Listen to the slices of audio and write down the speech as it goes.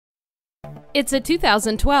It's a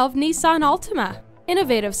 2012 Nissan Altima.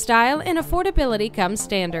 Innovative style and affordability come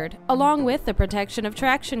standard, along with the protection of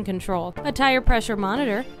traction control, a tire pressure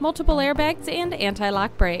monitor, multiple airbags, and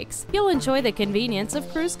anti-lock brakes. You'll enjoy the convenience of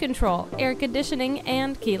cruise control, air conditioning,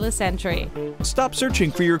 and keyless entry. Stop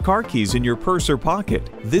searching for your car keys in your purse or pocket.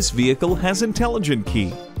 This vehicle has intelligent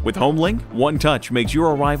key. With HomeLink, one touch makes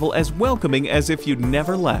your arrival as welcoming as if you'd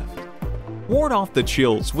never left. Ward off the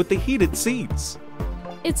chills with the heated seats.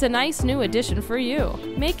 It's a nice new addition for you.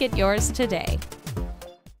 Make it yours today.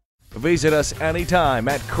 Visit us anytime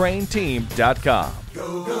at crainteam.com.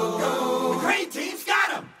 Go, go.